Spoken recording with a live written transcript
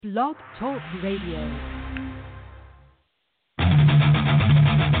Blog Talk Radio.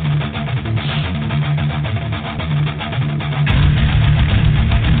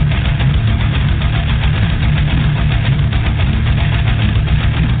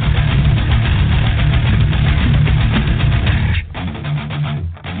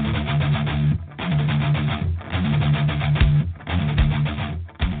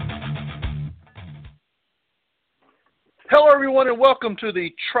 Hello, everyone, and welcome to the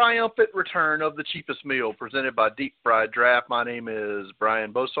triumphant return of the cheapest meal presented by Deep Fried Draft. My name is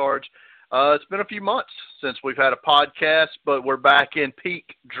Brian Bosarge. It's been a few months since we've had a podcast, but we're back in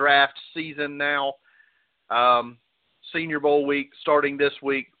peak draft season now. Senior Bowl week starting this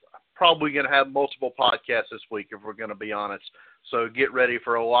week. Probably going to have multiple podcasts this week if we're going to be honest. So get ready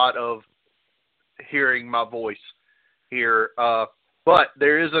for a lot of hearing my voice here. But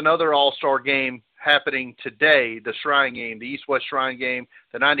there is another all-star game happening today, the Shrine game, the East-West Shrine game,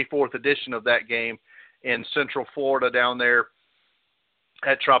 the 94th edition of that game in Central Florida down there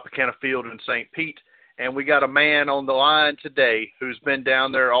at Tropicana Field in St. Pete. And we got a man on the line today who's been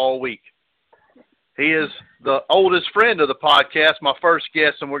down there all week. He is the oldest friend of the podcast, my first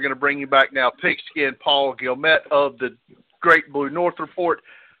guest, and we're going to bring you back now, Pigskin Paul Guillemette of the Great Blue North Report.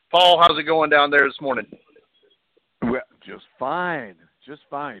 Paul, how's it going down there this morning? Well, just fine.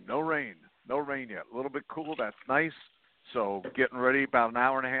 No rain. No rain yet. A little bit cool. That's nice. So getting ready about an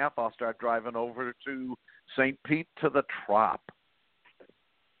hour and a half. I'll start driving over to St. Pete to the Trop.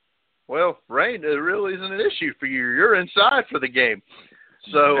 Well, rain really isn't an issue for you. You're inside for the game.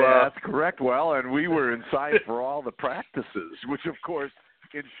 So that's correct. Well, and we were inside for all the practices, which, of course,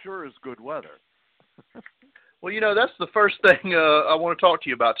 ensures good weather. Well, you know, that's the first thing I want to talk to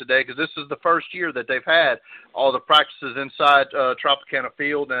you about today, because this is the first year that they've had all the practices inside Tropicana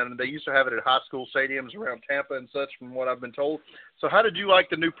Field, and they used to have it at high school stadiums around Tampa and such, from what I've been told. So how did you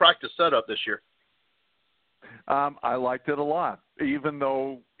like the new practice setup this year? I liked it a lot, even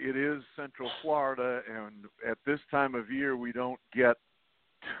though it is Central Florida, and at this time of year we don't get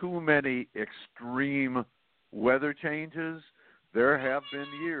too many extreme weather changes. There have been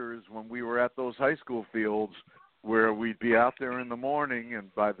years when we were at those high school fields where we'd be out there in the morning,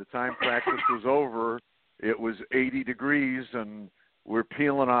 and by the time practice was over, it was 80 degrees, and we're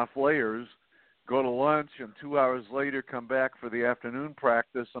peeling off layers, go to lunch, and 2 hours later come back for the afternoon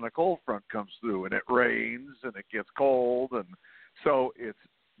practice, and a cold front comes through, and it rains, and it gets cold. And so it's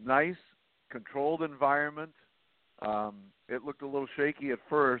nice, controlled environment. It looked a little shaky at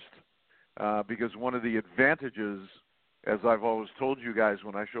first because one of the advantages, as I've always told you guys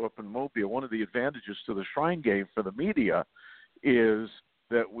when I show up in Mobile, one of the advantages to the Shrine game for the media is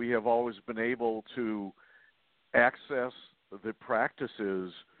that we have always been able to access the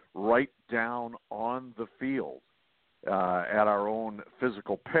practices right down on the field at our own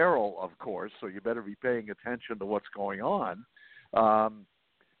physical peril, of course, so you better be paying attention to what's going on.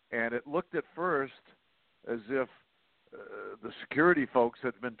 And it looked at first as if the security folks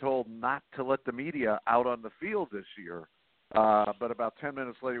had been told not to let the media out on the field this year. But about 10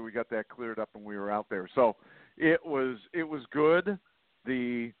 minutes later, we got that cleared up and we were out there. So it was good.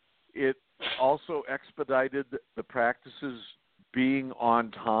 It also expedited the practices being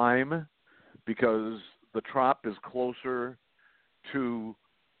on time because the Trop is closer to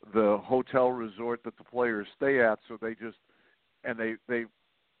the hotel resort that the players stay at. So they just, and they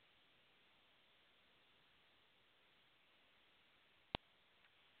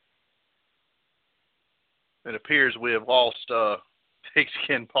It appears we have lost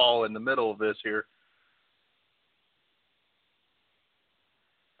Pigskin Paul in the middle of this here.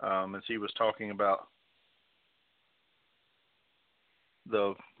 As he was talking about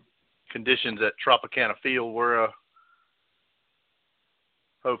the conditions at Tropicana Field,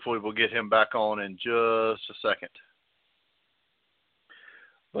 hopefully we'll get him back on in just a second.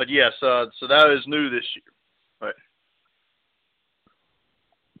 But yes, so that is new this year. Right.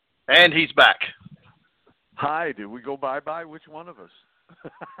 And he's back. Hi, did we go bye-bye? Which one of us?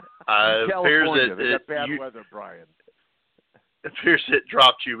 California, they got bad weather, Brian. It appears it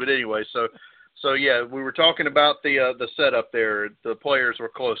dropped you, but anyway, so yeah, we were talking about the setup there. The players were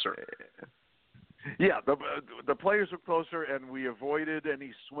closer. Yeah, the players were closer, and we avoided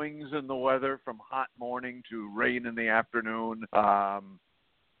any swings in the weather from hot morning to rain in the afternoon.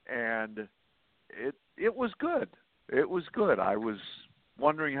 And it was good. It was good. I was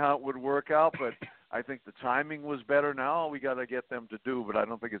wondering how it would work out, but I think the timing was better now. All we got to get them to do, but I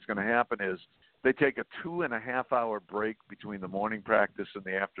don't think it's going to happen, is they take a 2.5-hour break between the morning practice and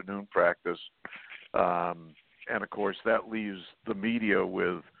the afternoon practice. And, of course, that leaves the media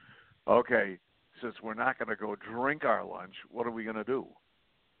with, okay, since we're not going to go drink our lunch, what are we going to do?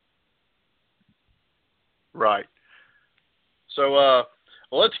 Right. So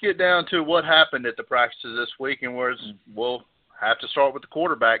let's get down to what happened at the practices this week, and we'll have to start with the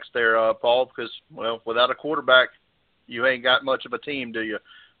quarterbacks there, Paul, because, well, without a quarterback, you ain't got much of a team, do you?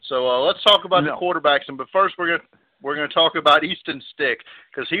 So let's talk about the quarterbacks, but first we're going to talk about Easton Stick,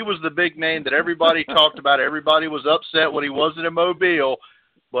 because he was the big name that everybody talked about. Everybody was upset when he wasn't in Mobile,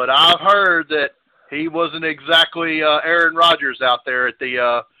 but I've heard that he wasn't exactly Aaron Rodgers out there at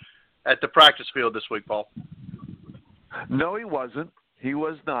the practice field this week, Paul. No, he wasn't. He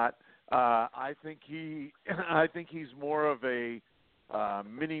was not. I think he's more of a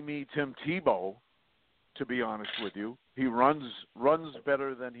mini-me Tim Tebow, to be honest with you. He runs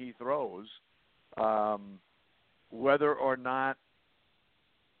better than he throws. Whether or not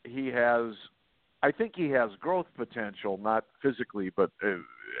he has, I think he has growth potential, not physically, but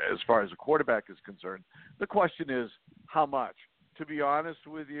as far as a quarterback is concerned. The question is, how much? To be honest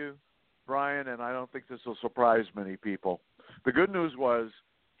with you, Brian, and I don't think this will surprise many people, the good news was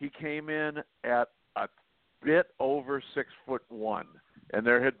he came in at a bit over 6'1", and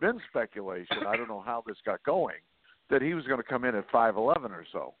there had been speculation, I don't know how this got going, that he was going to come in at 5'11" or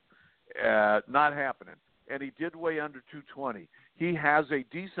so. Not happening. And he did weigh under 220. He has a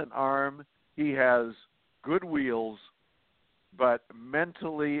decent arm. He has good wheels, but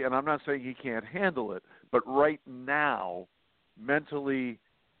mentally, and I'm not saying he can't handle it, but right now, mentally,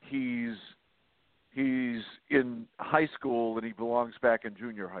 he's in high school and he belongs back in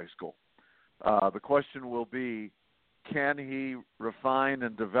junior high school. The question will be, can he refine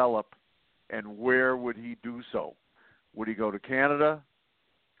and develop, and where would he do so? Would he go to Canada,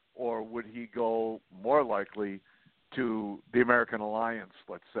 or would he go more likely to the American Alliance,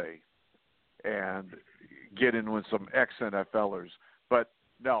 let's say, and get in with some ex-NFLers? But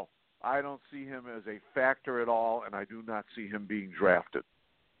no, I don't see him as a factor at all, and I do not see him being drafted.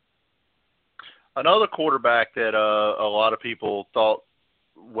 Another quarterback that a lot of people thought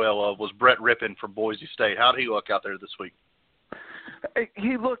well of was Brett Rippon from Boise State. How did he look out there this week?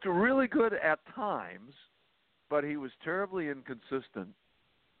 He looked really good at times, but he was terribly inconsistent.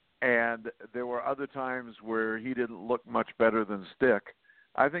 And there were other times where he didn't look much better than Stick.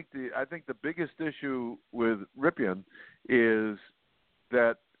 I think the biggest issue with Rippon is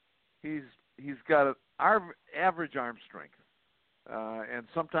that he's got an average arm strength. And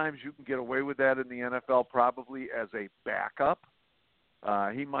sometimes you can get away with that in the NFL, probably as a backup.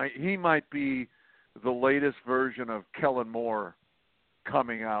 He might be the latest version of Kellen Moore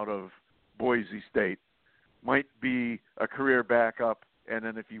coming out of Boise State. Might be a career backup, and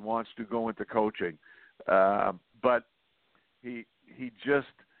then if he wants to go into coaching. But he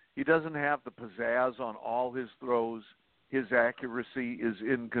doesn't have the pizzazz on all his throws. His accuracy is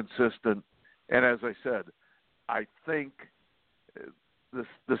inconsistent. And as I said, I think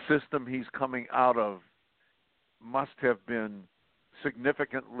the system he's coming out of must have been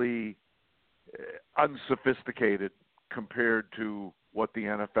significantly unsophisticated compared to what the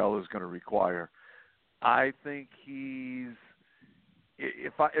NFL is going to require. I think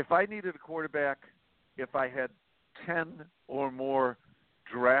if I needed a quarterback, if I had 10 or more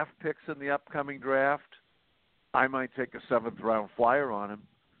draft picks in the upcoming draft, I might take a 7th-round flyer on him.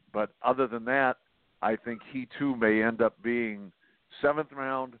 But other than that, I think he too may end up being 7th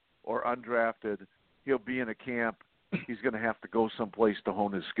round or undrafted. He'll be in a camp. He's going to have to go someplace to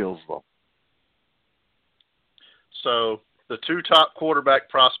hone his skills, though. So the two top quarterback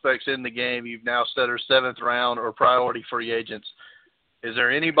prospects in the game you've now said are 7th round or priority free agents. Is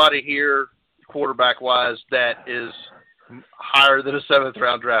there anybody here, quarterback-wise, that is higher than a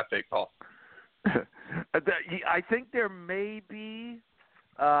 7th-round draft pick, Paul? I think there may be,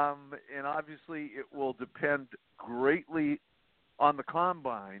 and obviously it will depend greatly on the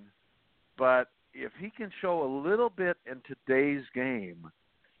combine, but if he can show a little bit in today's game,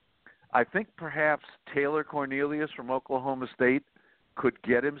 I think perhaps Taylor Cornelius from Oklahoma State could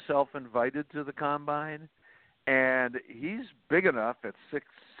get himself invited to the combine. And he's big enough at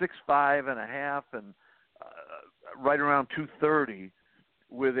 6'5" and a half and right around 230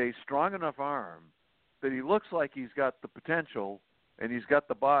 with a strong enough arm that he looks like he's got the potential and he's got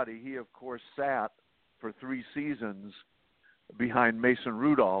the body. He, of course, sat for 3 seasons behind Mason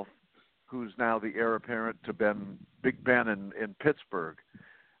Rudolph, who's now the heir apparent to Big Ben in Pittsburgh.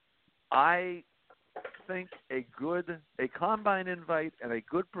 I think a combine invite and a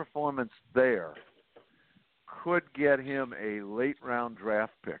good performance there could get him a late-round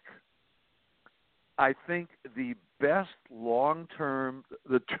draft pick. I think the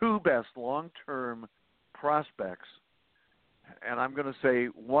two best long-term prospects, and I'm going to say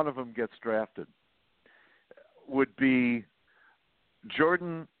one of them gets drafted, would be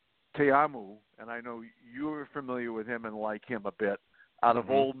Jordan Te'amu, and I know you're familiar with him and like him a bit, out of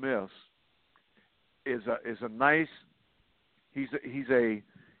Ole Miss, is a nice. He's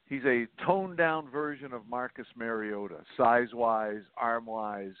a toned down version of Marcus Mariota, size wise, arm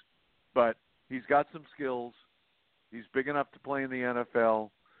wise, but he's got some skills. He's big enough to play in the NFL.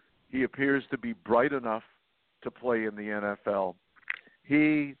 He appears to be bright enough to play in the NFL.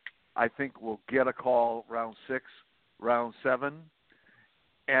 He, I think, will get a call round 6, round 7.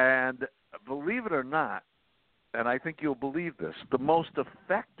 And believe it or not, and I think you'll believe this, the most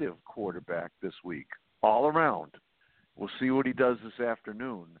effective quarterback this week, all around, we'll see what he does this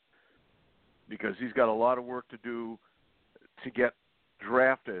afternoon, because he's got a lot of work to do to get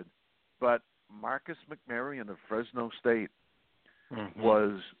drafted. But Marcus McMaryion of Fresno State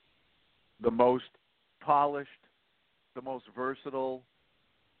was the most polished, the most versatile.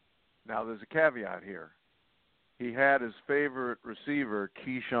 Now, there's a caveat here. He had his favorite receiver,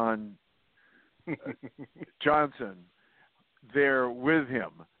 Keyshawn Johnson, there with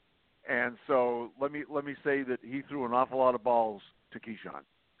him. And so let me say that he threw an awful lot of balls to Keyshawn.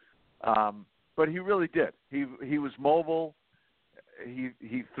 But he really did. He was mobile.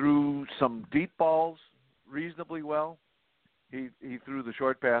 He threw some deep balls reasonably well. He threw the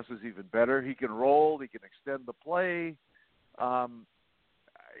short passes even better. He can roll. He can extend the play.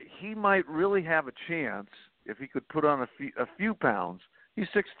 He might really have a chance if he could put on a few pounds. He's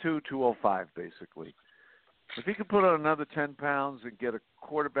 6'2", 205 basically. If he could put on another 10 pounds and get a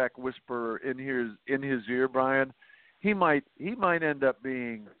quarterback whisperer in his ear, Brian, he might end up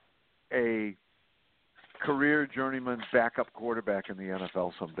being a career journeyman backup quarterback in the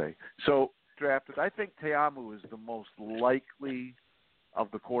NFL someday. So drafted, I think Te'amu is the most likely of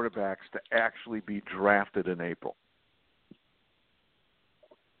the quarterbacks to actually be drafted in April.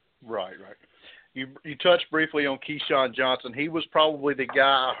 Right. You touched briefly on Keyshawn Johnson. He was probably the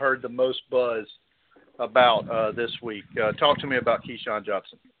guy I heard the most buzz about this week. Talk to me about Keyshawn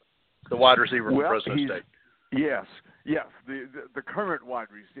Johnson, the wide receiver from Fresno State. Yes, the current wide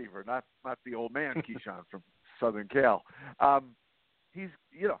receiver, not the old man Keyshawn from Southern Cal. He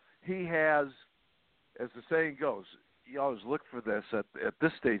has, as the saying goes, you always look for this at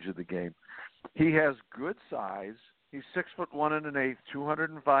this stage of the game. He has good size. He's 6'1 1/8",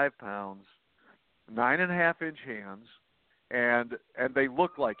 205 pounds, 9.5-inch hands, and they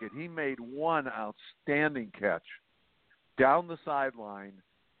look like it. He made one outstanding catch down the sideline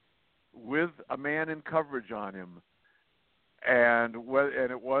with a man in coverage on him, and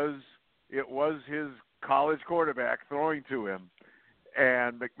it was his college quarterback throwing to him.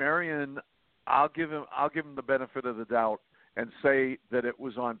 And McMaryion, I'll give him the benefit of the doubt and say that it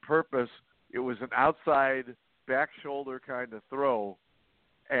was on purpose. It was an outside back shoulder kind of throw,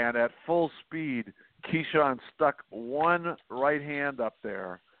 and at full speed, Keyshawn stuck one right hand up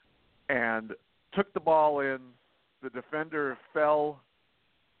there and took the ball in. The defender fell,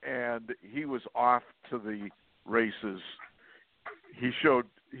 and he was off to the races. He showed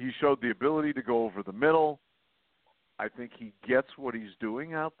the ability to go over the middle. I think he gets what he's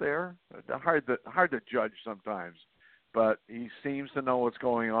doing out there. Hard to judge sometimes, but he seems to know what's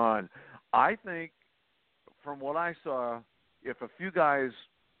going on. I think, from what I saw, if a few guys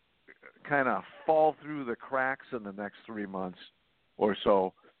kind of fall through the cracks in the next 3 months or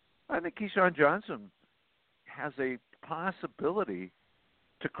so, I think Keyshawn Johnson has a possibility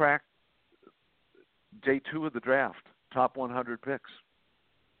to crack day 2 of the draft, top 100 picks.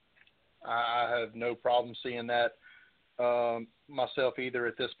 I have no problem seeing that myself either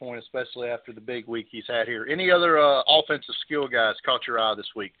at this point, especially after the big week he's had here. Any other offensive skill guys caught your eye this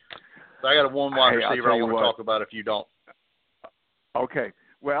week? So I got a one wide receiver I want to talk about if you don't. Okay.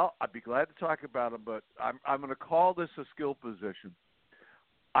 Well, I'd be glad to talk about him, but I'm going to call this a skill position.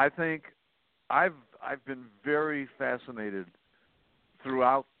 I think I've been very fascinated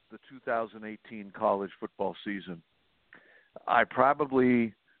throughout the 2018 college football season. I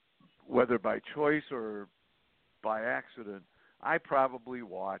probably, whether by choice or by accident, I probably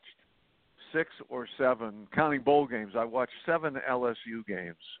watched 6 or 7, counting bowl games, I watched 7 LSU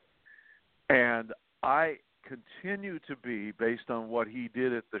games. And I continue to be, based on what he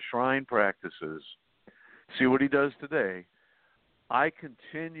did at the Shrine practices, see what he does today, I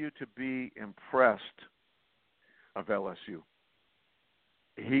continue to be impressed of LSU.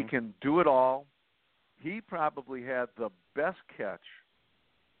 He can do it all. He probably had the best catch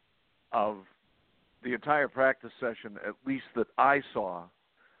of the entire practice session, at least that I saw.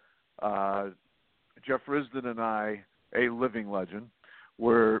 Jeff Risden and I, a living legend,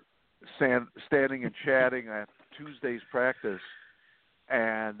 were standing and chatting at Tuesday's practice,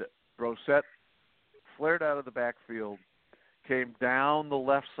 and Brissett flared out of the backfield, came down the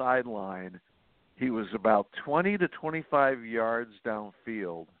left sideline. He was about 20 to 25 yards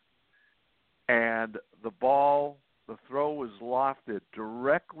downfield, and the throw was lofted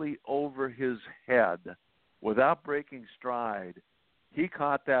directly over his head without breaking stride. He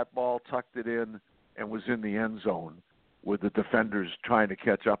caught that ball, tucked it in, and was in the end zone with the defenders trying to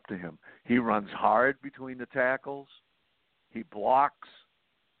catch up to him. He runs hard between the tackles. He blocks.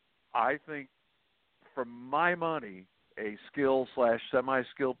 I think, for my money, a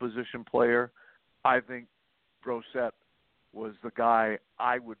skill/semi-skill position player, I think Brosette was the guy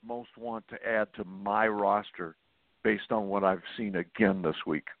I would most want to add to my roster based on what I've seen again this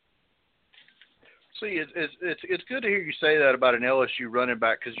week. See, it's good to hear you say that about an LSU running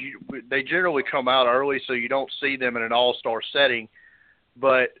back, because they generally come out early, so you don't see them in an all-star setting.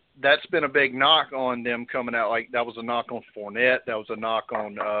 But that's been a big knock on them coming out. Like, that was a knock on Fournette. That was a knock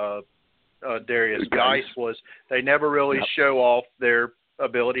on Darius Geis. Was they never really show off their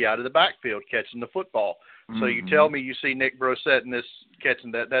ability out of the backfield catching the football. So you tell me you see Nick Brosette in this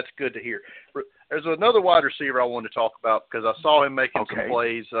catching that. That's good to hear. There's another wide receiver I wanted to talk about, because I saw him making some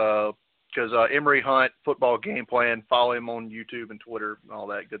plays. Because Emory Hunt, Football Game Plan, follow him on YouTube and Twitter and all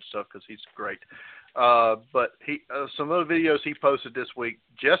that good stuff, because he's great. But some of the videos he posted this week,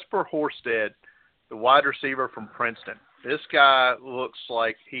 Jesper Horsted, the wide receiver from Princeton. This guy looks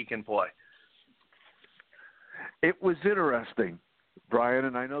like he can play. It was interesting, Brian,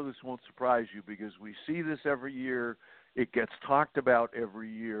 and I know this won't surprise you because we see this every year. It gets talked about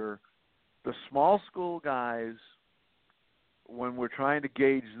every year. The small school guys, when we're trying to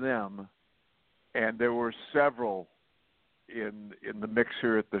gauge them, and there were several in the mix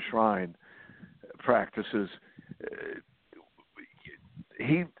here at the Shrine practices,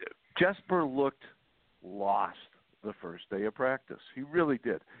 Jesper looked lost the first day of practice. He really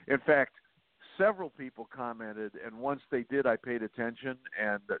did. In fact, several people commented, and once they did, I paid attention,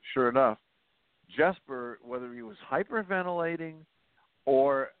 and sure enough, Jesper, whether he was hyperventilating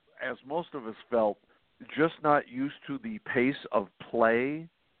or, as most of us felt, just not used to the pace of play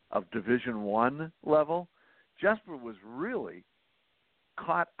of Division I level, Jesper was really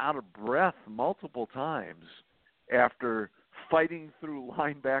caught out of breath multiple times after fighting through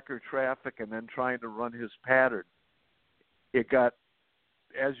linebacker traffic and then trying to run his pattern. It got,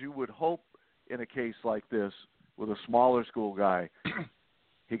 as you would hope in a case like this with a smaller school guy,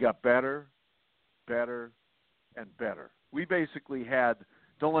 he got better, and better. We basically had,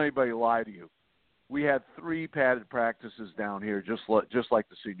 don't let anybody lie to you, we had 3 padded practices down here, just like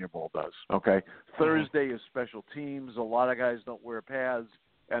the Senior Bowl does. Okay, Thursday is special teams. A lot of guys don't wear pads,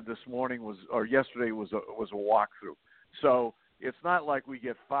 and yesterday was a walkthrough. So it's not like we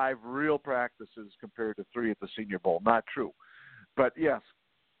get 5 real practices compared to 3 at the Senior Bowl. Not true. But yes,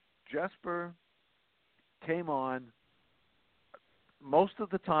 Jesper came on. Most of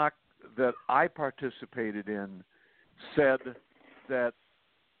the talk that I participated in said that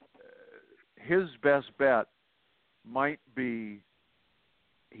his best bet might be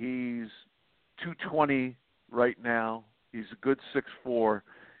he's 220 right now. He's a good 6'4".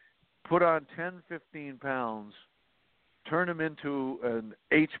 Put on 10, 15 pounds, turn him into an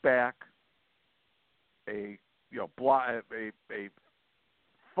H-back, a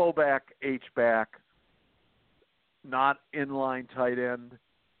fullback H-back, not inline tight end,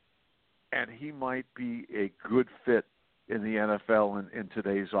 and he might be a good fit in the NFL in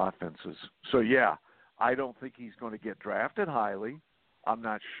today's offenses. So, yeah, I don't think he's going to get drafted highly. I'm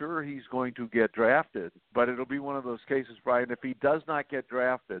not sure he's going to get drafted, but it'll be one of those cases, Brian, if he does not get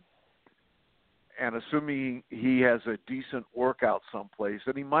drafted, and assuming he has a decent workout someplace,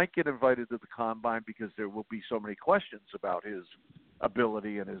 then he might get invited to the Combine because there will be so many questions about his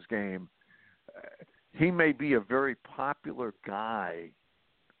ability and his game. He may be a very popular guy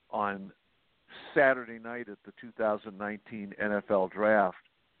on Saturday night at the 2019 NFL Draft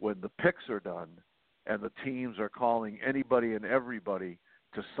when the picks are done and the teams are calling anybody and everybody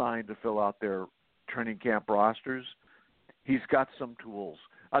to sign to fill out their training camp rosters. He's got some tools.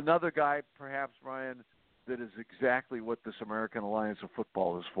 Another guy, perhaps, Ryan, that is exactly what this American Alliance of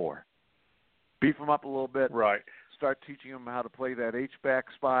Football is for. Beef him up a little bit. Right. Start teaching him how to play that H-back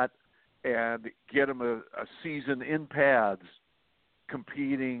spot and get him a season in pads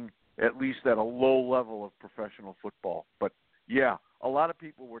competing at least at a low level of professional football. But, yeah, a lot of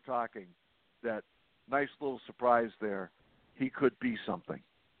people were talking that nice little surprise there. He could be something.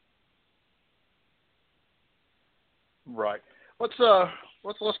 Right. Let's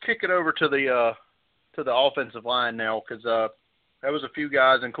kick it over to the offensive line now, because there was a few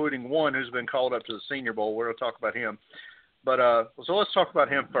guys, including one who's been called up to the Senior Bowl. We're going to talk about him. But so let's talk about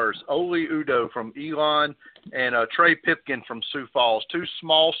him first. Oli Udoh from Elon and Trey Pipkin from Sioux Falls, two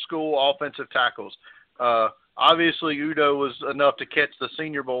small school offensive tackles. Obviously, Udoh was enough to catch the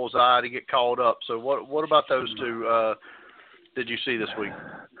Senior Bowl's eye to get called up. So what about those two did you see this week?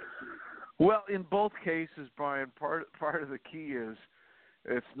 Well, in both cases, Brian, part of the key is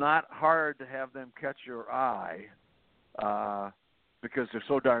it's not hard to have them catch your eye because they're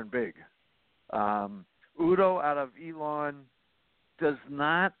so darn big. Udoh out of Elon does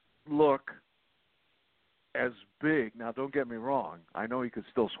not look as big. Now, don't get me wrong. I know he could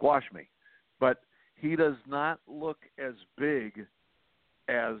still squash me. But he does not look as big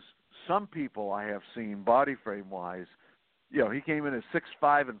as some people I have seen body frame-wise. You know, he came in at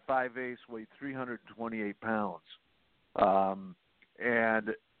 6'5" and 5/8, weighed 328 pounds.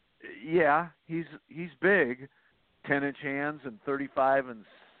 And, yeah, he's big, 10-inch hands and 35 and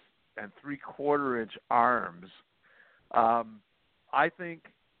 3/4-inch arms. I think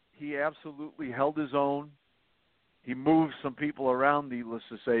he absolutely held his own. He moved some people around, needless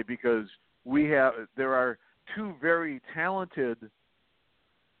to say, because there are two very talented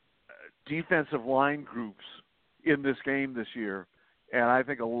defensive line groups in this game this year, and I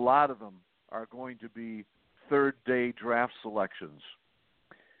think a lot of them are going to be third-day draft selections.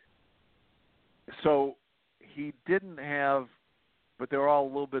 So he didn't have, but they're all a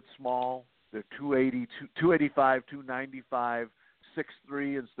little bit small. They're 280, 285, 295,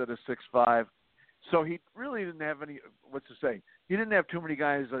 6'3" instead of 6'5". So he really didn't have any, he didn't have too many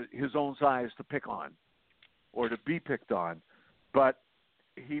guys his own size to pick on or to be picked on. But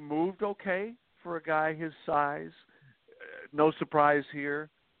he moved okay for a guy his size. No surprise here.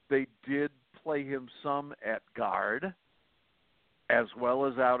 They did play him some at guard as well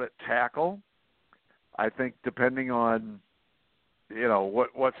as out at tackle. I think depending on, you know,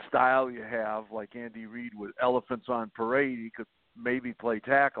 what style you have, like Andy Reid with elephants on parade, he could maybe play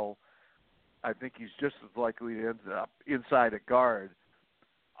tackle. I think he's just as likely to end up inside a guard.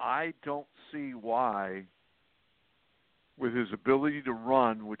 I don't see why, with his ability to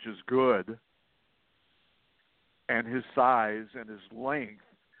run, which is good, and his size and his length,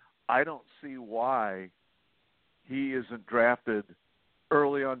 I don't see why he isn't drafted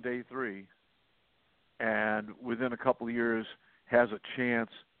early on day 3 and within a couple of years has a chance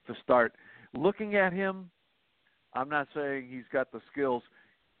to start. Looking at him, I'm not saying he's got the skills.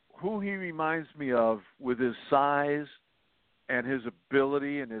 Who he reminds me of with his size and his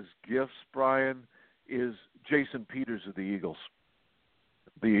ability and his gifts, Brian, is Jason Peters of the Eagles,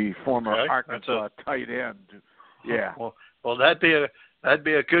 the former Arkansas tight end. Yeah. Well, that'd be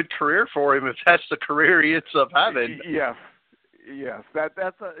a good career for him if that's the career he ends up having. Yes.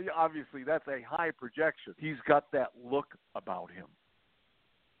 That's obviously that's a high projection. He's got that look about him.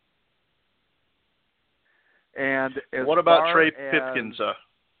 And what about Trey Pipkins?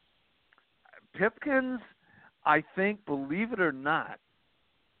 Pipkins, I think, believe it or not,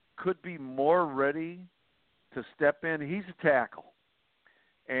 could be more ready to step in. He's a tackle,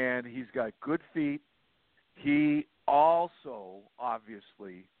 and he's got good feet. He also,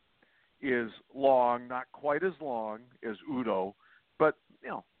 obviously, is long, not quite as long as Udoh, but, you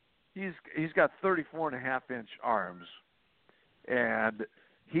know, he's got 34.5-inch arms, and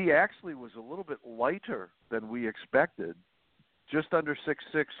he actually was a little bit lighter than we expected, just under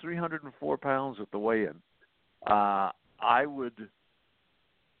 6'6", 304 pounds at the weigh-in.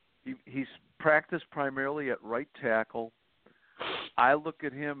 He's practiced primarily at right tackle. I look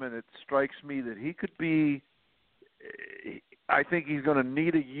at him, and it strikes me that he could be – I think he's going to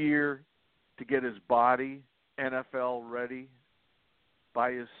need a year to get his body NFL ready.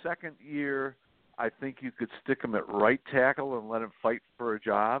 By his second year, I think you could stick him at right tackle and let him fight for a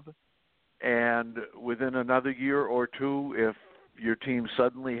job. And within another year or two, if your team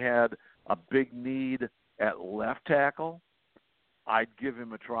suddenly had a big need at left tackle, I'd give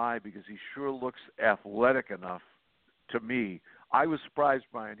him a try because he sure looks athletic enough to me. I was surprised,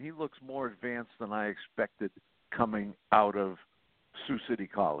 Brian. He looks more advanced than I expected coming out of Sioux City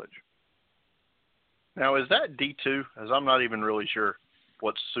College. Now, is that D2? As I'm not even really sure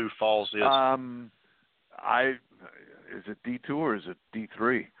what Sioux Falls is. Is it D2 or is it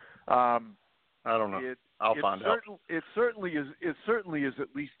D3? I don't know. I'll find out. It certainly is. It certainly is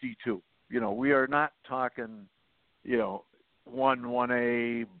at least D2. You know, we are not talking, you know,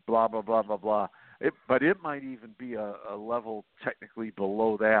 1A, blah blah blah blah blah. But it might even be a level technically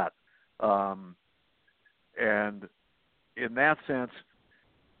below that. And in that sense,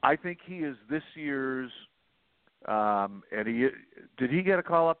 I think he is this year's. And did he get a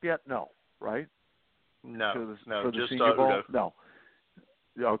call up yet? No, right? No, for the just Senior Bowl? Udoh. No.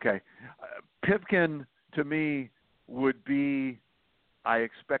 Okay. Pipkin, to me, would be, I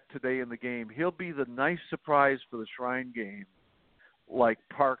expect today in the game, he'll be the nice surprise for the Shrine game, like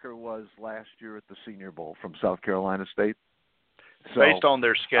Parker was last year at the Senior Bowl from South Carolina State. So, based on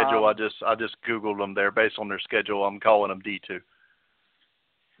their schedule, I just Googled them there. Based on their schedule, I'm calling them D2.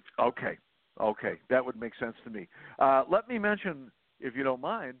 Okay, that would make sense to me. Let me mention, if you don't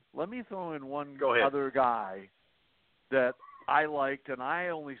mind, let me throw in one other guy that I liked, and I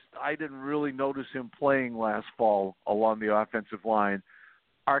didn't really notice him playing last fall along the offensive line.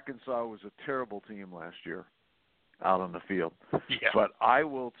 Arkansas was a terrible team last year out on the field. Yeah. But I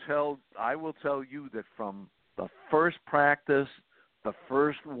will tell you that from the first practice, the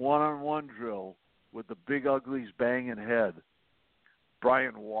first one-on-one drill with the big uglies banging head,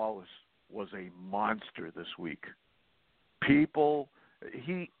 Brian Wallace was a monster this week. He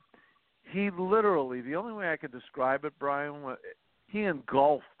literally, the only way I could describe it, Brian, he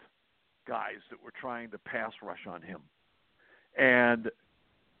engulfed guys that were trying to pass rush on him. And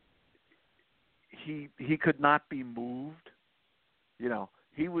he could not be moved. You know,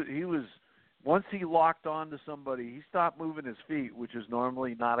 he was once he locked on to somebody, he stopped moving his feet, which is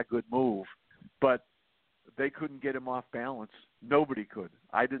normally not a good move, but they couldn't get him off balance. Nobody could.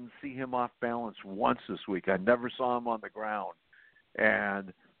 I didn't see him off balance once this week. I never saw him on the ground.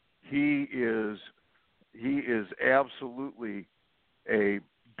 And he is absolutely a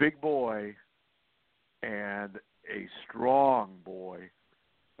big boy and a strong boy.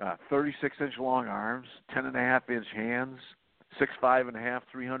 36-inch long arms, 10.5-inch hands, 6'5.5",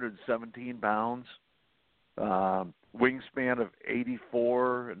 317 pounds, wingspan of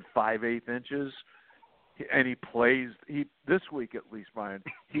 84 and 5/8 inches. And he plays. This week at least, Brian,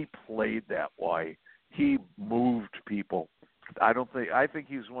 he played that way. He moved people. I think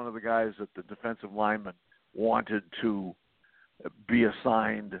he's one of the guys that the defensive lineman wanted to be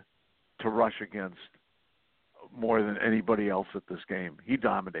assigned to rush against more than anybody else at this game. He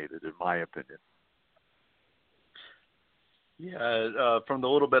dominated, in my opinion. Yeah, from the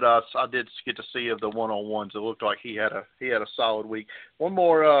little bit I did get to see of the one-on-ones, it looked like he had a solid week. One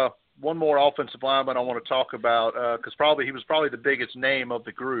more offensive lineman I want to talk about because he was probably the biggest name of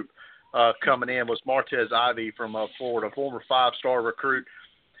the group coming in was Martez Ivey from Florida, former 5-star recruit.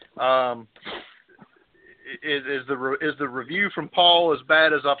 Is the review from Paul as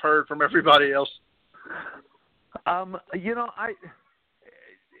bad as I've heard from everybody else?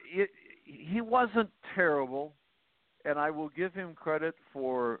 He wasn't terrible, and I will give him credit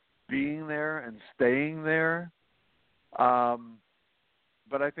for being there and staying there.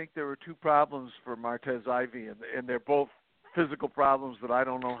 But I think there were two problems for Martez Ivey, and they're both physical problems that I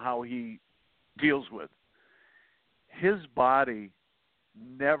don't know how he deals with. His body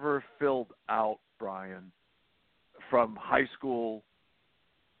never filled out, Brian, from high school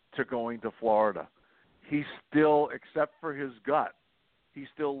to going to Florida. He still, except for his gut, he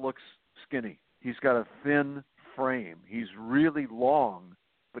still looks skinny. He's got a thin frame. He's really long,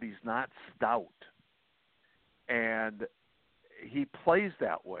 but he's not stout. And he plays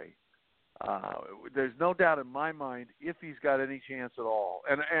that way. There's no doubt in my mind if he's got any chance at all.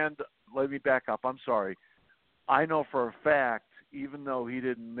 And let me back up. I'm sorry. I know for a fact, even though he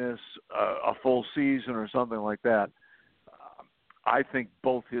didn't miss a full season or something like that, I think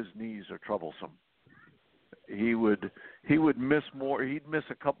both his knees are troublesome. He would miss more. He'd miss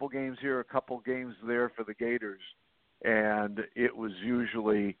a couple games here, a couple games there for the Gators, and it was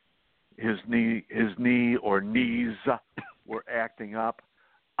usually his knee or knees were acting up.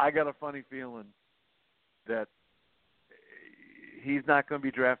 I got a funny feeling that he's not going to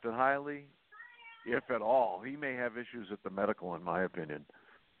be drafted highly, if at all. He may have issues at the medical, in my opinion.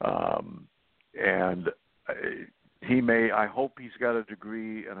 And he may, I hope he's got a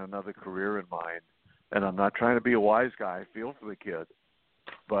degree and another career in mind. And I'm not trying to be a wise guy. I feel for the kid.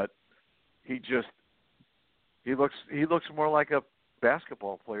 But he looks more like a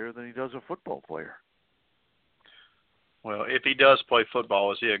basketball player than he does a football player. Well, if he does play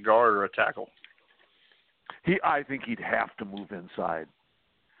football, is he a guard or a tackle? I think he'd have to move inside.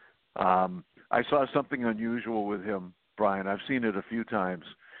 I saw something unusual with him, Brian. I've seen it a few times.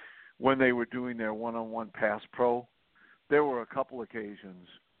 When they were doing their one-on-one pass pro, there were a couple occasions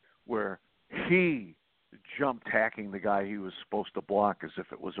where he jumped tacking the guy he was supposed to block as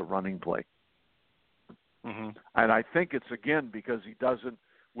if it was a running play. Mm-hmm. And I think it's, again, because he doesn't,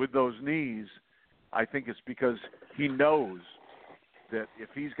 with those knees, I think it's because he knows that if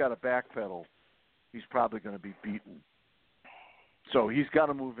he's got a backpedal, he's probably going to be beaten. So he's got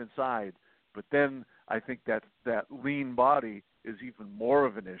to move inside. But then I think that lean body is even more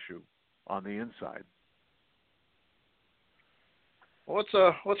of an issue on the inside.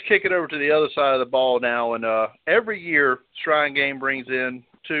 Let's kick it over to the other side of the ball now. And every year, Shrine Game brings in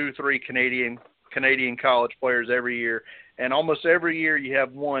 2-3 Canadian college players every year, and almost every year you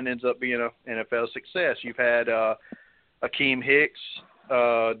have one ends up being an NFL success. You've had Akeem Hicks,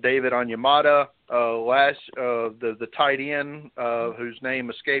 David Onyemata, the tight end whose name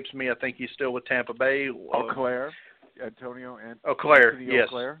escapes me. I think he's still with Tampa Bay. Antonio yes.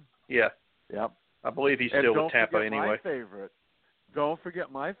 Auclair. Yeah. Yep. I believe he's still with Tampa anyway. Don't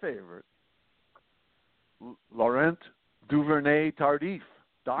forget my favorite, Laurent Duvernay-Tardif.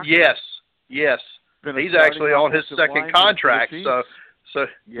 Doctor. Yes. He's actually on his second contract, so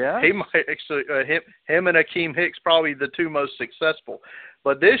yes. he might actually him and Akeem Hicks probably the two most successful.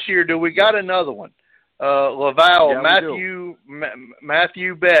 But this year, we got another one? Laval,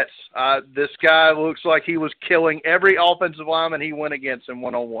 Matthew Betts. This guy looks like he was killing every offensive lineman he went against in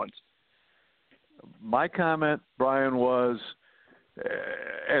one-on-ones. My comment, Brian, was,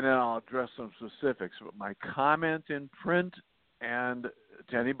 and then I'll address some specifics, but my comment in print and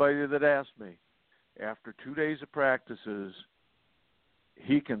to anybody that asked me, after 2 days of practices,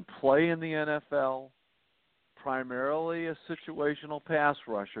 he can play in the NFL, primarily a situational pass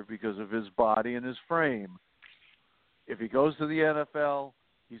rusher because of his body and his frame. If he goes to the NFL,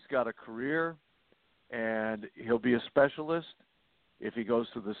 he's got a career, and he'll be a specialist. If he goes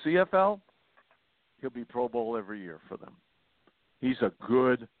to the CFL, he'll be Pro Bowl every year for them. He's a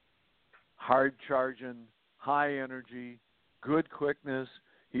good, hard-charging, high-energy, good quickness.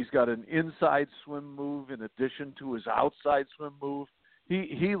 He's got an inside swim move in addition to his outside swim move.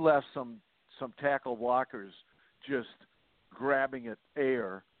 He left some tackle blockers just grabbing at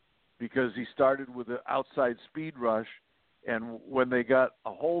air because he started with an outside speed rush, and when they got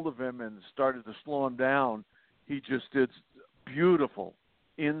a hold of him and started to slow him down, he just did beautiful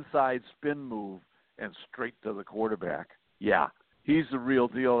inside spin move and straight to the quarterback. Yeah, he's the real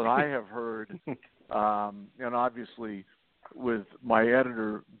deal. And I have heard, and obviously with my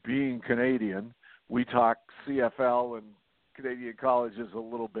editor being Canadian, we talk CFL and Canadian colleges a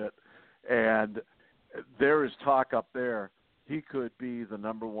little bit, and there is talk up there he could be the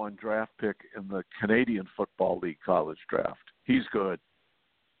number one draft pick in the Canadian Football League college draft. He's good.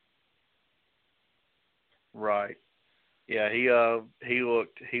 Right. Yeah, he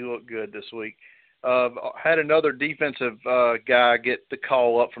looked good this week. Had another defensive guy get the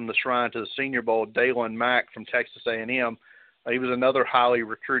call up from the Shrine to the Senior Bowl, Dalen Mack from Texas A&M. He was another highly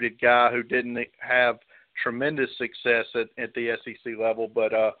recruited guy who didn't have tremendous success at the SEC level,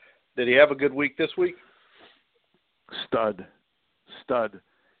 but did he have a good week this week? Stud.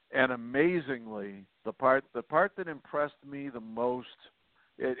 And amazingly, the part that impressed me the most,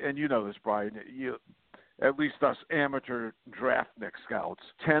 and you know this, Brian, at least us amateur draftnik scouts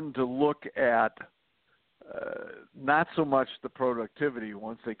tend to look at not so much the productivity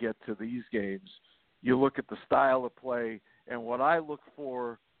once they get to these games. You look at the style of play, and what I look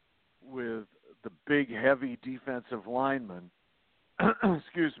for with the big, heavy defensive lineman,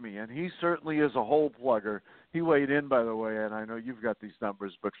 excuse me, and he certainly is a hole plugger. He weighed in, by the way, and I know you've got these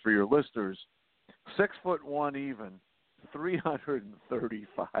numbers, but for your listeners, 6'1" even,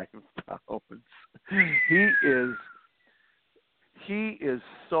 335 pounds. He is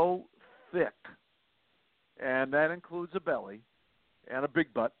so thick, and that includes a belly and a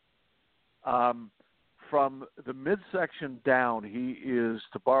big butt. From the midsection down, he is,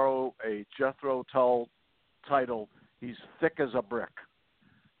 to borrow a Jethro Tull title, he's thick as a brick.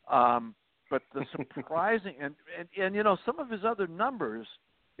 But the surprising, and you know, some of his other numbers,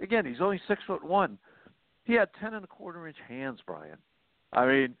 again, he's only 6'1". He had 10.25-inch hands, Brian. I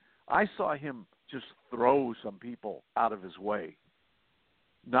mean, I saw him just throw some people out of his way.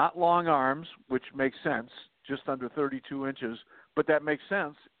 Not long arms, which makes sense, just under 32 inches, but that makes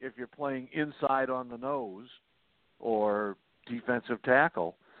sense if you're playing inside on the nose or defensive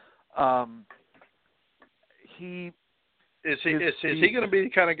tackle. Is he going to be the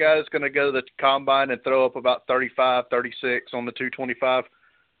kind of guy that's going to go to the combine and throw up about 35, 36 on the 225?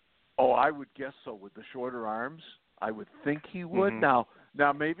 Oh, I would guess so. With the shorter arms, I would think he would. Mm-hmm.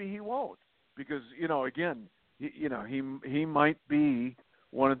 Now maybe he won't, because again, he might be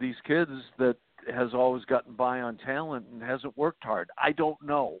one of these kids that has always gotten by on talent and hasn't worked hard. I don't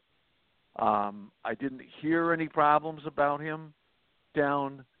know. I didn't hear any problems about him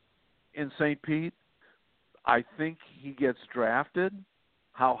down in St. Pete. I think he gets drafted.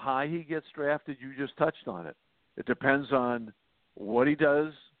 How high he gets drafted, you just touched on it. It depends on what he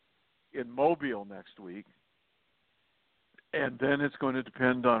does in Mobile next week, and then it's going to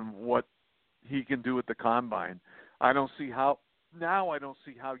depend on what he can do at the combine. I don't see how now I don't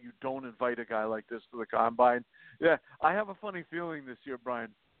see how you don't invite a guy like this to the combine. Yeah, I have a funny feeling this year, Brian.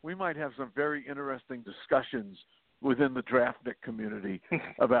 We might have some very interesting discussions within the draftnik community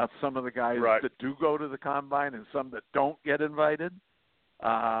about some of the guys that do go to the combine and some that don't get invited.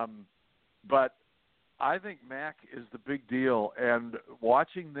 But I think Mac is the big deal, and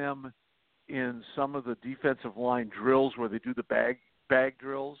watching them in some of the defensive line drills where they do the bag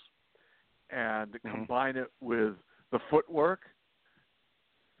drills and combine it with the footwork,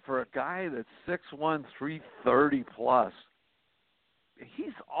 for a guy that's 6'1", 330 plus,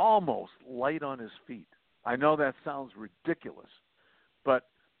 he's almost light on his feet. I know that sounds ridiculous, but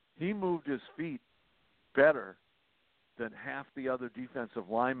he moved his feet better than half the other defensive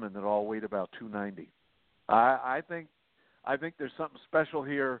linemen that all weighed about 290. I think there's something special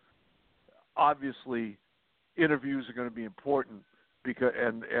here. Obviously, interviews are going to be important because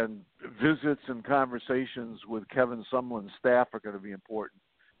and visits and conversations with Kevin Sumlin's staff are going to be important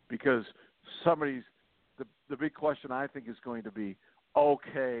because the big question I think is going to be,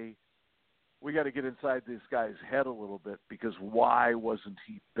 okay, we got to get inside this guy's head a little bit because why wasn't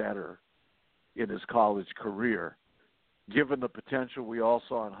he better in his college career, given the potential we all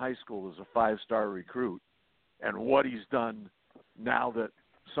saw in high school as a 5-star recruit and what he's done now that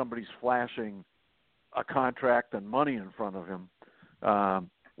somebody's flashing a contract and money in front of him.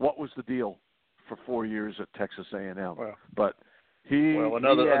 What was the deal for 4 years at Texas A&M? Well, but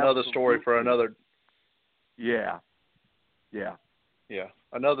another story for another. Yeah.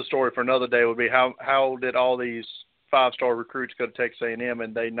 Another story for another day would be how did all these 5-star recruits go to Texas A&M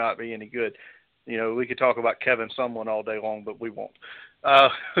and they not be any good? You know, we could talk about Kevin Sumlin all day long, but we won't. I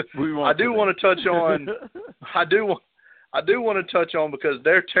do want to touch on. I do want to touch on because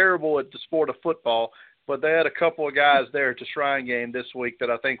they're terrible at the sport of football, but they had a couple of guys there at the Shrine game this week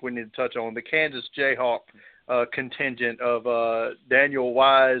that I think we need to touch on. The Kansas Jayhawk contingent of Daniel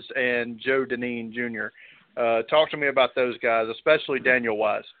Wise and Joe Deneen Jr. Talk to me about those guys, especially Daniel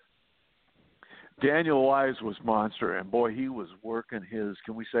Wise. Daniel Wise was monster, and boy, he was working his.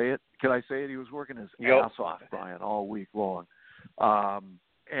 Can we say it? Can I say it? He was working his ass off, Brian, all week long.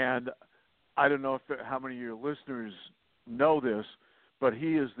 And I don't know how many of your listeners know this, but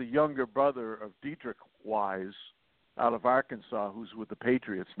he is the younger brother of Dietrich Wise out of Arkansas, who's with the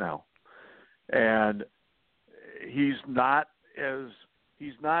Patriots now. And he's not as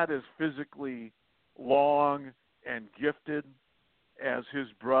physically long and gifted as his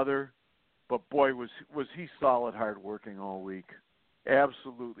brother, but boy, was he solid, hard-working all week.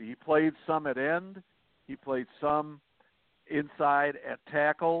 Absolutely. He played some at end. He played some inside at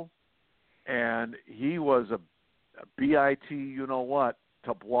tackle, and he was a BIT, you-know-what,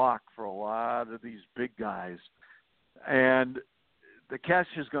 to block for a lot of these big guys. And the catch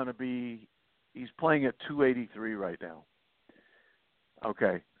is going to be he's playing at 283 right now.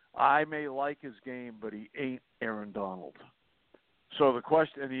 Okay. I may like his game, but he ain't Aaron Donald. So the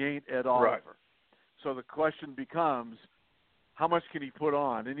question, and he ain't Ed Oliver. Right. So the question becomes, how much can he put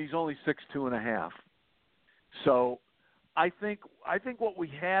on? And he's only 6'2.5". So I think what we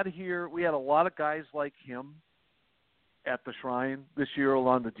had here, we had a lot of guys like him at the Shrine this year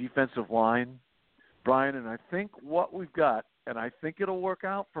along the defensive line, Brian, and I think what we've got, and I think it'll work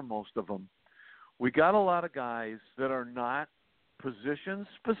out for most of them, we got a lot of guys that are not position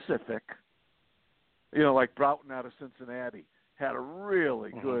specific, like Broughton out of Cincinnati had a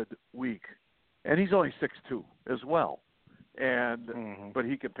really good week, and he's only 6'2" as well. And but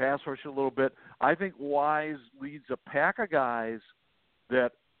he can pass rush a little bit. I think Wise leads a pack of guys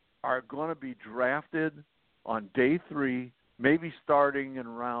that are going to be drafted on day 3, maybe starting in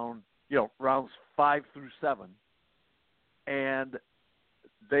rounds 5 through 7, and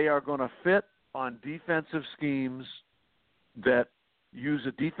they are going to fit on defensive schemes that use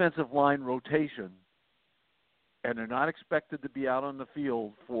a defensive line rotation, and they're not expected to be out on the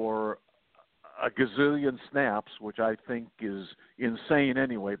field for a gazillion snaps, which I think is insane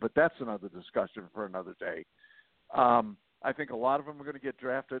anyway, but that's another discussion for another day. I think a lot of them are going to get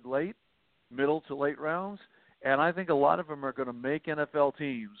drafted late, middle to late rounds, and I think a lot of them are going to make NFL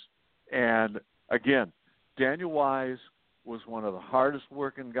teams. And, again, Daniel Wise was one of the hardest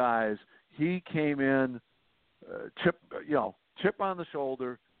working guys. He came in, chip on the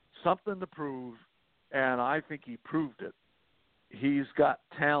shoulder, something to prove, and I think he proved it. He's got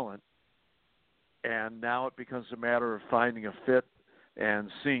talent, and now it becomes a matter of finding a fit and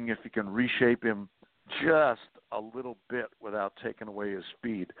seeing if you can reshape him just a little bit without taking away his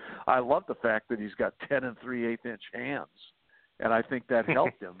speed. I love the fact that he's got 10 3/8-inch hands, and I think that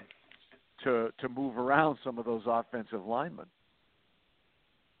helped him to move around some of those offensive linemen.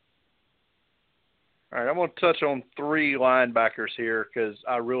 All right, I'm going to touch on 3 linebackers here because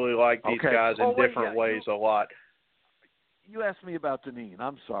I really like these guys in different ways a lot. You asked me about Deneen.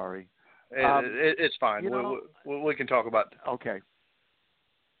 I'm sorry. It's fine. We can talk about. Okay.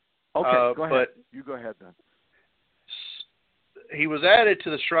 Okay, go ahead. You go ahead then. He was added to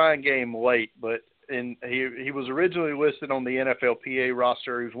the Shrine game late, but he was originally listed on the NFLPA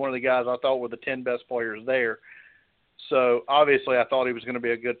roster. He was one of the guys I thought were the 10 best players there. So, obviously, I thought he was going to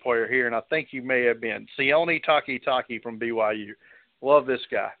be a good player here, and I think he may have been. Sione Takitaki from BYU. Love this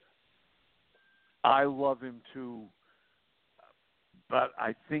guy. I love him too, but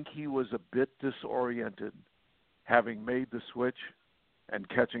I think he was a bit disoriented having made the switch and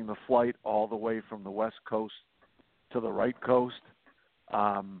catching the flight all the way from the West Coast to the right coast.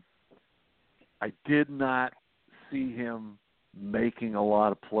 I did not see him making a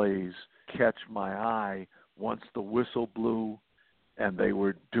lot of plays catch my eye once the whistle blew and they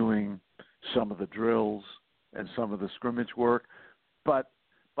were doing some of the drills and some of the scrimmage work. But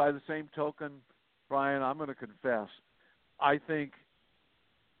by the same token, Brian, I'm going to confess, I think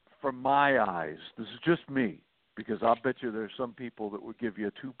from my eyes, this is just me, because I'll bet you there's some people that would give you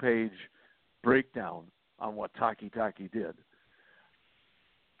a 2-page breakdown on what Taki did.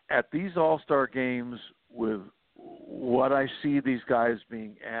 At these all-star games, with what I see these guys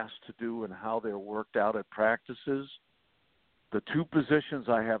being asked to do and how they're worked out at practices, the 2 positions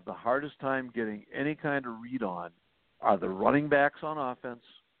I have the hardest time getting any kind of read on are the running backs on offense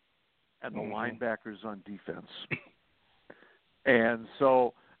and the linebackers on defense. And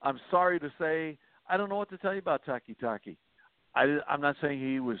so I'm sorry to say, I don't know what to tell you about Taki. I'm not saying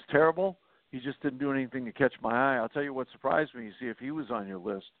he was terrible. He just didn't do anything to catch my eye. I'll tell you what surprised me, see if he was on your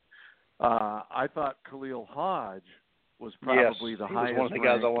list. I thought Khalil Hodge was probably the highest one of the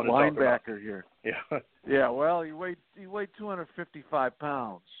guys I wanted linebacker here. Yeah. Yeah, well, he weighed 255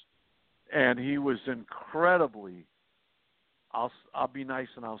 pounds, and he was incredibly, I'll be nice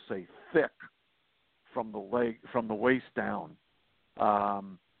and I'll say thick from the waist down.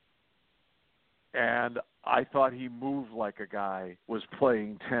 And I thought he moved like a guy was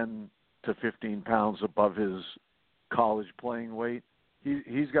playing 10 to 15 pounds above his college playing weight.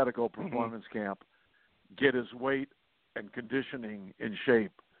 He's got to go performance camp, get his weight and conditioning in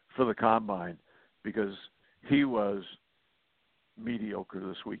shape for the combine, because he was mediocre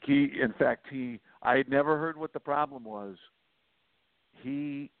this week. I had never heard what the problem was.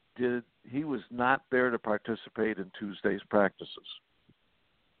 He was not there to participate in Tuesday's practices.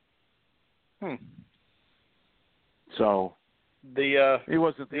 So he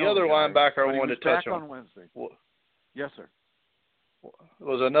wasn't the other linebacker I wanted to touch on Wednesday. Yes, sir.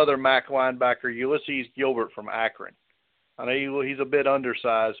 Was another MAC linebacker, Ulysses Gilbert from Akron. I know he's a bit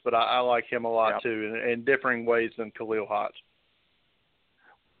undersized, but I like him a lot too, in differing ways than Khalil Hodge.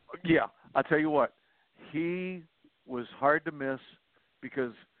 Yeah, I'll tell you what, he was hard to miss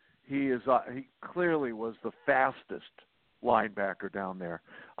because he clearly was the fastest linebacker down there.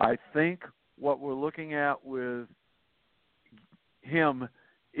 I think what we're looking at with him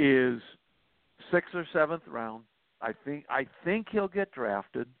is 6th or 7th round. I think he'll get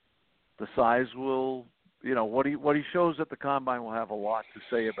drafted. The size will, what he shows at the combine will have a lot to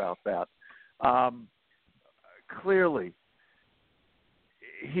say about that. Clearly,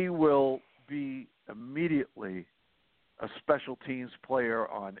 he will be immediately a special teams player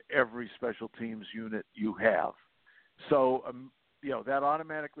on every special teams unit you have. So, that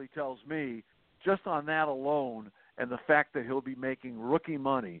automatically tells me, just on that alone, and the fact that he'll be making rookie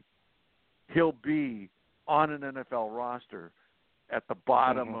money, he'll be on an NFL roster at the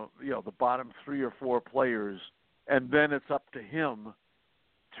bottom of, the bottom 3 or 4 players, and then it's up to him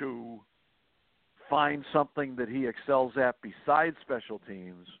to find something that he excels at besides special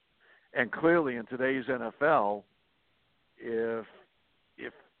teams. And clearly in today's NFL, if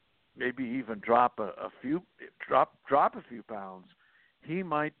maybe even drop a few pounds, he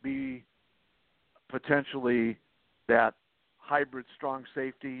might be potentially that hybrid strong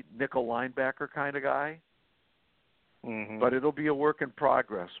safety nickel linebacker kind of guy. But it'll be a work in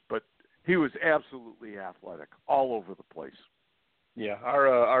progress. But he was absolutely athletic all over the place. Yeah,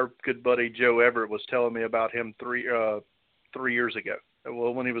 our good buddy Joe Everett was telling me about him 3 years ago.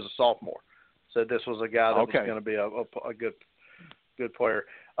 Well, when he was a sophomore, said this was a guy that was going to be a good player.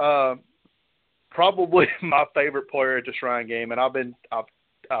 Probably my favorite player at the Shrine game, and I've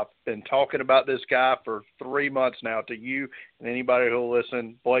been talking about this guy for 3 months now to you and anybody who'll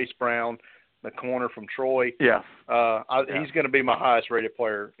listen. Blaze Brown, the corner from Troy. Yeah. He's going to be my highest rated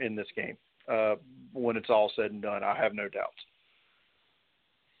player in this game when it's all said and done. I have no doubts.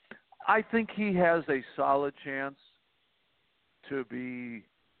 I think he has a solid chance to be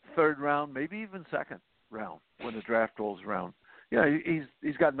third round, maybe even second round when the draft rolls around. Yeah,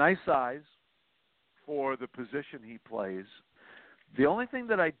 he's got nice size for the position he plays. The only thing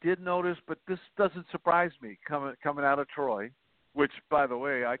that I did notice, but this doesn't surprise me, coming out of Troy, which, by the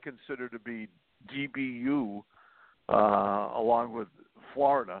way, I consider to be DBU along with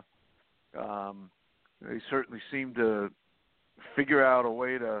Florida. They certainly seem to figure out a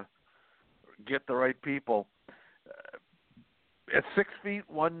way to get the right people. At 6 feet,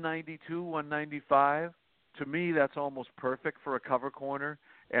 192, 195, to me that's almost perfect for a cover corner.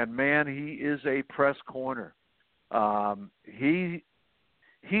 And, man, he is a press corner. He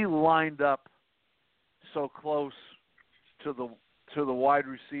lined up so close to the wide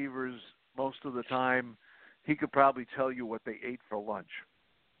receivers most of the time, he could probably tell you what they ate for lunch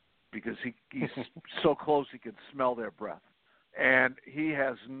because he's so close he can smell their breath. And he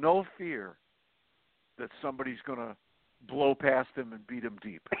has no fear that somebody's going to blow past him and beat him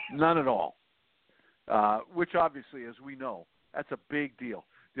deep. None at all, which obviously, as we know, that's a big deal.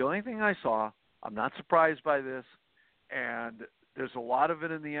 The only thing I saw, I'm not surprised by this, and there's a lot of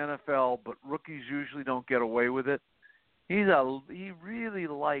it in the NFL, but rookies usually don't get away with it. He really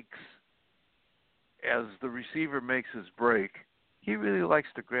likes, as the receiver makes his break, he really likes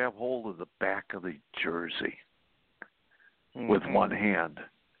to grab hold of the back of the jersey with one hand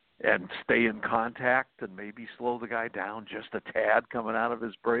and stay in contact and maybe slow the guy down just a tad coming out of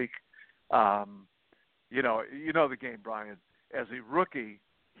his break. You know the game, Brian. As a rookie,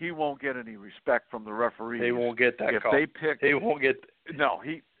 he won't get any respect from the referees. He won't get that call. He won't get. No,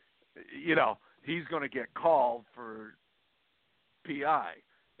 he's going to get called for PI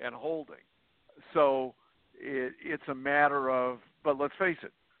and holding. So it's a matter of. But let's face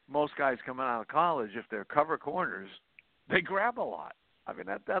it, most guys coming out of college, if they're cover corners, they grab a lot. I mean,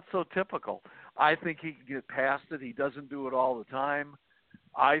 that's so typical. I think he can get past it. He doesn't do it all the time.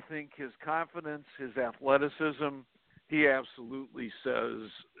 I think his confidence, his athleticism, he absolutely says,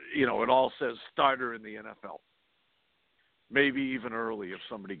 it all says starter in the NFL. Maybe even early if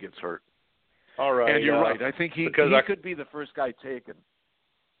somebody gets hurt. All right. And you're right. I think he could be the first guy taken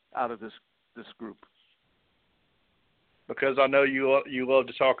out of this group. Because I know you love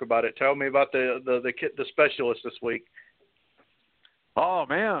to talk about it. Tell me about the specialist this week. Oh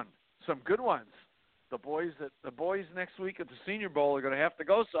man, some good ones. The boys next week at the Senior Bowl are going to have to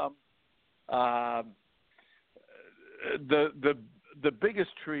go some. The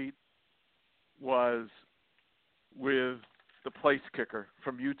biggest treat was with the place kicker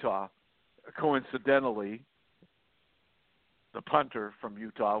from Utah. Coincidentally, the punter from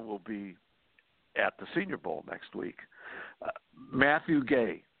Utah will be at the Senior Bowl next week. Matthew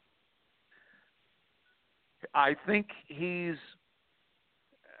Gay. I think he's.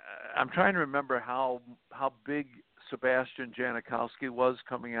 I'm trying to remember how big Sebastian Janikowski was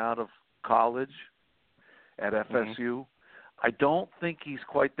coming out of college at FSU. Mm-hmm. I don't think he's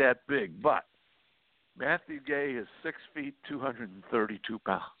quite that big, but Matthew Gay is 6 feet, 232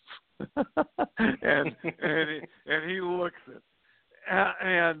 pounds, and he looks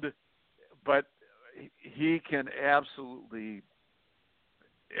it. But he can absolutely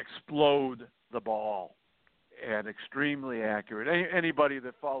explode the ball and extremely accurate. Anybody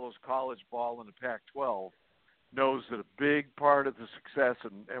that follows college ball in the Pac-12 knows that a big part of the success,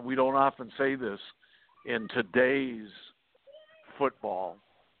 and we don't often say this in today's football,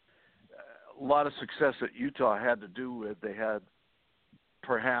 a lot of success that Utah had to do with they had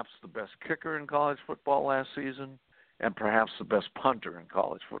perhaps the best kicker in college football last season and perhaps the best punter in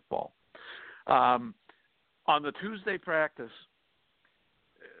college football. On the Tuesday practice,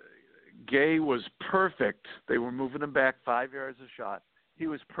 Gay was perfect. They were moving him back 5 yards a shot. He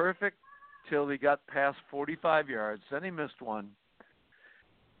was perfect till he got past 45 yards. Then he missed one.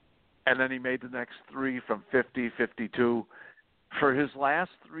 And then he made the next three from 50, 52. For his last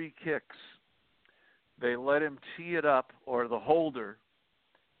three kicks, they let him tee it up, or the holder,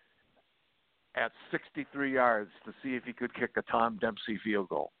 at 63 yards to see if he could kick a Tom Dempsey field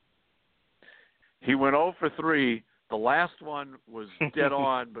goal. He went 0 for 3. The last one was dead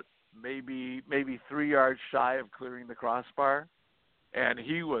on, but maybe 3 yards shy of clearing the crossbar, and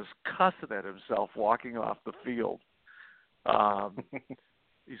he was cussing at himself walking off the field.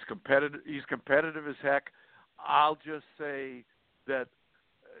 He's competitive. He's competitive as heck. I'll just say that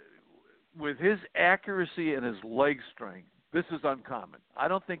with his accuracy and his leg strength, this is uncommon. I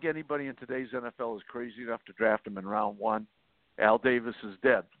don't think anybody in today's NFL is crazy enough to draft him in round one. Al Davis is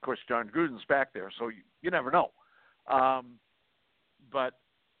dead. Of course, John Gruden's back there, so you never know. But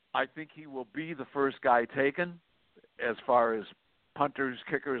I think he will be the first guy taken as far as punters,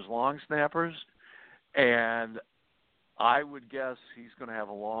 kickers, long snappers. And I would guess he's going to have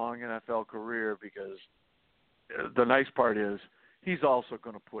a long NFL career because the nice part is he's also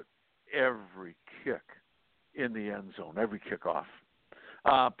going to put every kick in the end zone, every kickoff.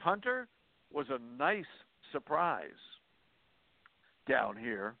 Punter was a nice surprise down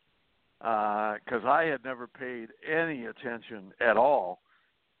here because I had never paid any attention at all.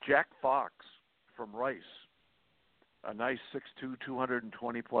 Jack Fox from Rice, a nice 6'2",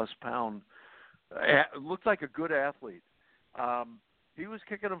 220-plus pound, looked like a good athlete. He was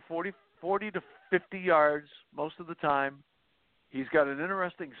kicking him 40 to 50 yards most of the time. He's got an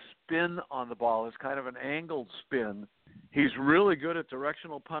interesting spin on the ball. It's kind of an angled spin. He's really good at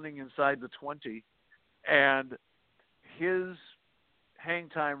directional punting inside the 20, and his hang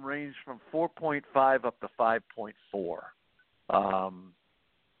time ranged from 4.5 up to 5.4.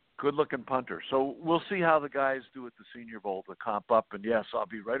 Good-looking punter. So we'll see how the guys do at the Senior Bowl to comp up. And, yes, I'll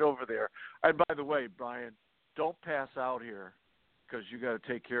be right over there. And, by the way, Brian, don't pass out here because you got to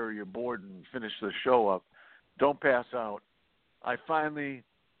take care of your board and finish the show up. Don't pass out. I finally,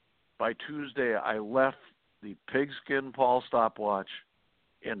 by Tuesday, I left the Pigskin Paul stopwatch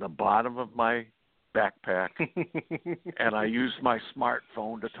in the bottom of my backpack, and I used my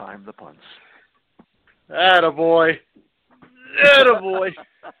smartphone to time the punts. Attaboy. Attaboy.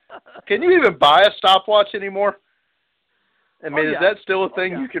 Can you even buy a stopwatch anymore? I mean, is that still a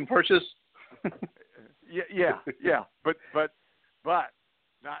thing you can purchase? Yeah. But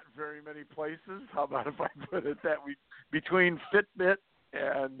not very many places. How about if I put it that way? Between Fitbit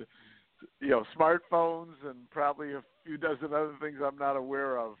and smartphones and probably a few dozen other things I'm not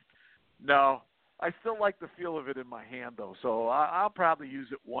aware of. No, I still like the feel of it in my hand though. So I'll probably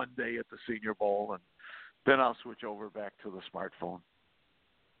use it one day at the Senior Bowl, and then I'll switch over back to the smartphone.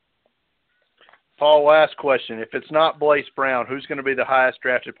 Paul, last question. If it's not Blaze Brown, who's going to be the highest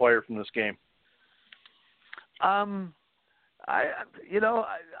drafted player from this game? I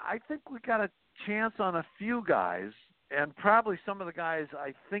think we got a chance on a few guys, and probably some of the guys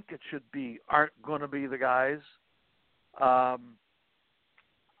I think it should be aren't going to be the guys. I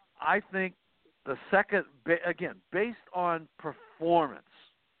think the second, again, based on performance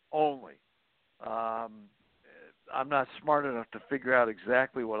only. I'm not smart enough to figure out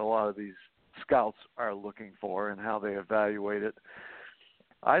exactly what a lot of these scouts are looking for and how they evaluate it.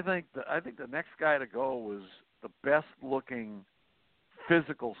 I think the next guy to go was the best-looking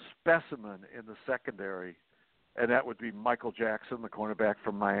physical specimen in the secondary, and that would be Michael Jackson, the cornerback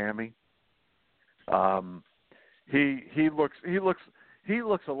from Miami. He looks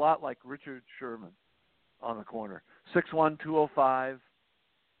a lot like Richard Sherman on the corner. 6'1", 205,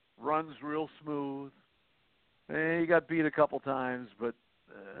 runs real smooth. He got beat a couple times, but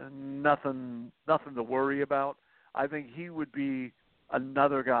nothing to worry about. I think he would be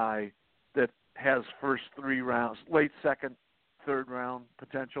another guy that has first 3 rounds, late second, third round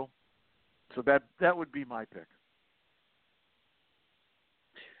potential. So that would be my pick.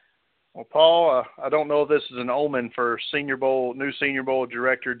 Well, Paul, I don't know if this is an omen for new Senior Bowl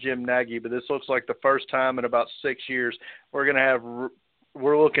director Jim Nagy, but this looks like the first time in about 6 years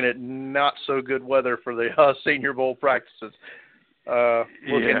we're looking at not so good weather for the Senior Bowl practices.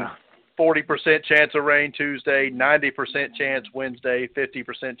 Looking 40% chance of rain Tuesday, 90% chance Wednesday,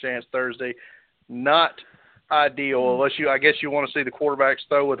 50% chance Thursday. Not ideal unless I guess you want to see the quarterbacks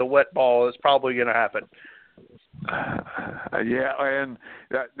throw with a wet ball. It's probably going to happen. And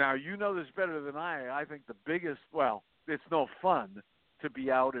now you know this better than I. I think the biggest, it's no fun to be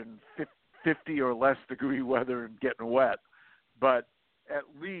out in 50 or less degree weather and getting wet. But at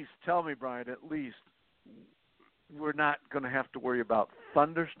least, tell me, Brian, at least we're not going to have to worry about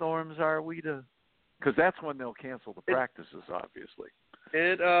thunderstorms, are we? Because that's when they'll cancel the practices, obviously.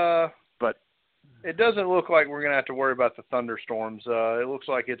 But it doesn't look like we're going to have to worry about the thunderstorms. It looks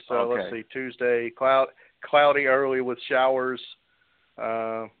like it's, let's see, Tuesday, cloudy early with showers.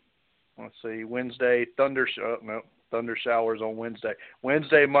 Let's see, Wednesday, thunder showers on Wednesday.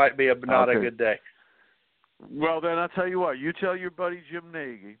 Wednesday might be not a good day. Well, then I'll tell you what. You tell your buddy Jim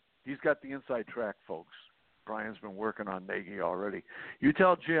Nagy. He's got the inside track, folks. Brian's been working on Nagy already. You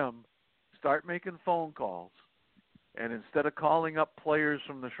tell Jim, start making phone calls, and instead of calling up players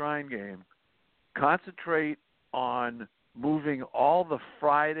from the Shrine game, concentrate on moving all the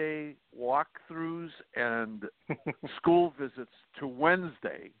Friday walkthroughs and school visits to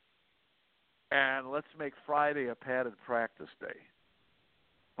Wednesday, and let's make Friday a padded practice day.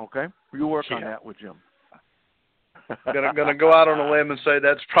 Okay? You work on that with Jim. Gonna go out on a limb and say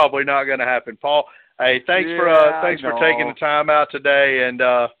that's probably not going to happen. Paul, hey, thanks for taking the time out today, and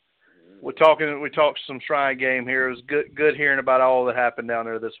we talked some Shrine game here. It was good hearing about all that happened down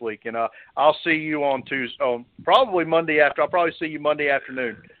there this week. And I'll see you on Tuesday. Oh, probably Monday after. I'll probably see you Monday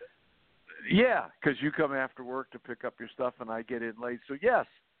afternoon. Yeah, because you come after work to pick up your stuff, and I get in late. So yes,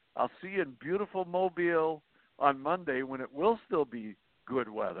 I'll see you in beautiful Mobile on Monday when it will still be good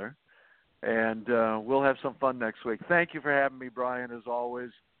weather, and we'll have some fun next week. Thank you for having me, Brian, as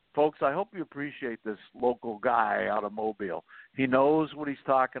always. Folks, I hope you appreciate this local guy out of Mobile. He knows what he's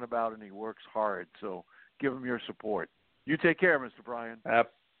talking about, and he works hard, so give him your support. You take care, Mr. Brian. I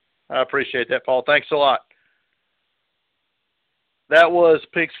appreciate that, Paul. Thanks a lot. That was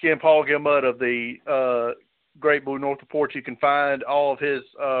Pigskin Paul Guillemette of the Great Blue North Report. You can find all of his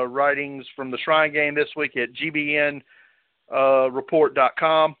writings from the Shrine game this week at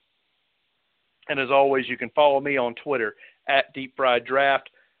gbnreport.com. And as always, you can follow me on Twitter at Deep Fried Draft.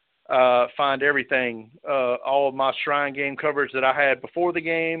 Find everything, all of my Shrine game coverage that I had before the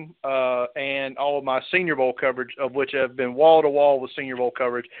game, and all of my Senior Bowl coverage, of which have been wall-to-wall with Senior Bowl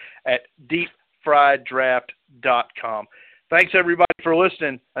coverage, at deepfrieddraft.com. Thanks, everybody, for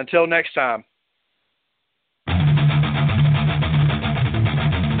listening. Until next time.